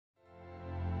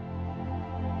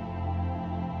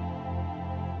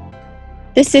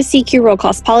This is CQ Roll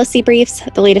Call's Policy Briefs,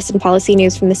 the latest in policy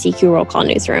news from the CQ Roll Call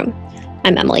newsroom.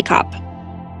 I'm Emily Kopp.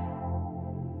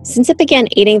 Since it began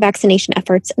aiding vaccination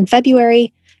efforts in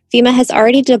February, FEMA has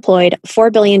already deployed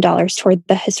 $4 billion toward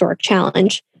the historic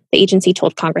challenge, the agency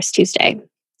told Congress Tuesday.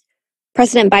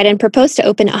 President Biden proposed to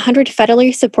open 100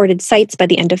 federally supported sites by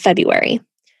the end of February.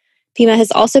 FEMA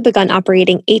has also begun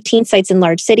operating 18 sites in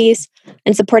large cities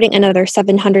and supporting another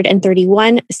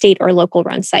 731 state or local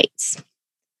run sites.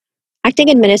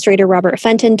 Acting Administrator Robert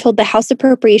Fenton told the House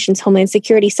Appropriations Homeland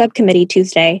Security Subcommittee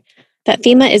Tuesday that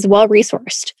FEMA is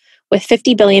well-resourced, with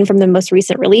 $50 billion from the most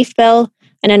recent relief bill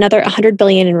and another $100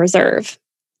 billion in reserve.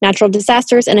 Natural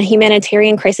disasters and a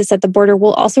humanitarian crisis at the border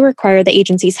will also require the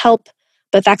agency's help,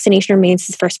 but vaccination remains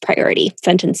its first priority,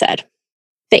 Fenton said.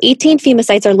 The 18 FEMA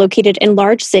sites are located in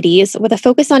large cities with a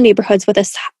focus on neighborhoods with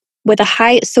a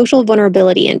high social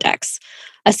vulnerability index,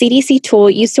 a CDC tool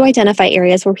used to identify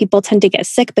areas where people tend to get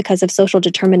sick because of social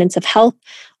determinants of health,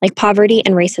 like poverty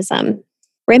and racism.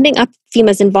 Ramping up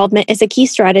FEMA's involvement is a key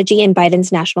strategy in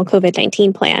Biden's national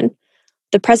COVID-19 plan.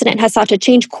 The president has sought to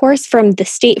change course from the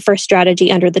state-first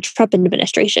strategy under the Trump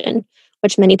administration,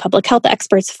 which many public health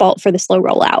experts fault for the slow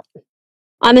rollout.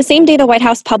 On the same day the White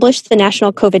House published the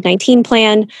national COVID-19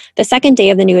 plan, the second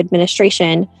day of the new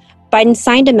administration, Biden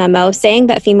signed a memo saying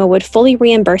that FEMA would fully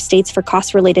reimburse states for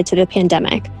costs related to the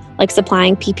pandemic, like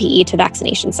supplying PPE to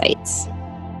vaccination sites.